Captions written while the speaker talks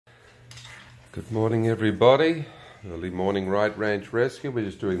Good morning, everybody. Early morning right ranch rescue. We're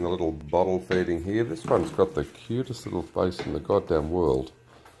just doing the little bottle feeding here. This one's got the cutest little face in the goddamn world.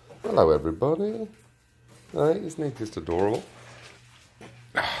 Hello, everybody. Hey, isn't he just adorable?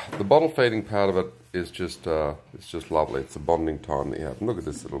 The bottle feeding part of it is just it's just lovely. It's a bonding time that you have. And look at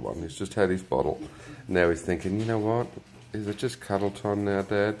this little one. He's just had his bottle. Now he's thinking, you know what? Is it just cuddle time now,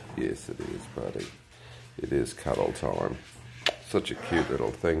 Dad? Yes, it is, buddy. It is cuddle time. Such a cute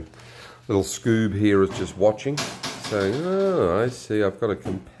little thing. Little Scoob here is just watching, saying, oh, I see, I've got a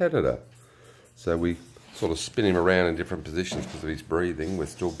competitor. So we sort of spin him around in different positions because of his breathing. We're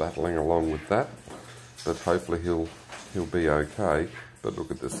still battling along with that, but hopefully he'll be okay. But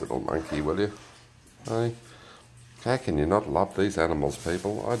look at this little monkey, will you? Hey, how can you not love these animals,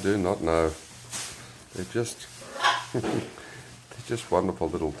 people? I do not know. They're just, they're just wonderful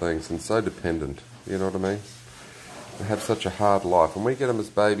little things and so dependent, you know what I mean? They have such a hard life. When we get them as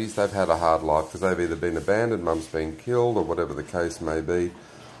babies, they've had a hard life because they've either been abandoned, mum's been killed, or whatever the case may be.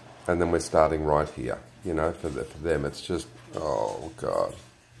 And then we're starting right here. You know, for them, it's just, oh, God.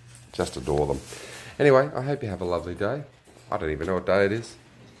 Just adore them. Anyway, I hope you have a lovely day. I don't even know what day it is.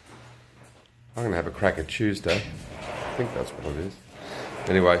 I'm going to have a crack at Tuesday. I think that's what it is.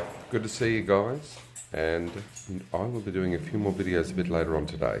 Anyway, good to see you guys. And I will be doing a few more videos a bit later on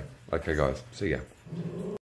today. Okay, guys. See ya.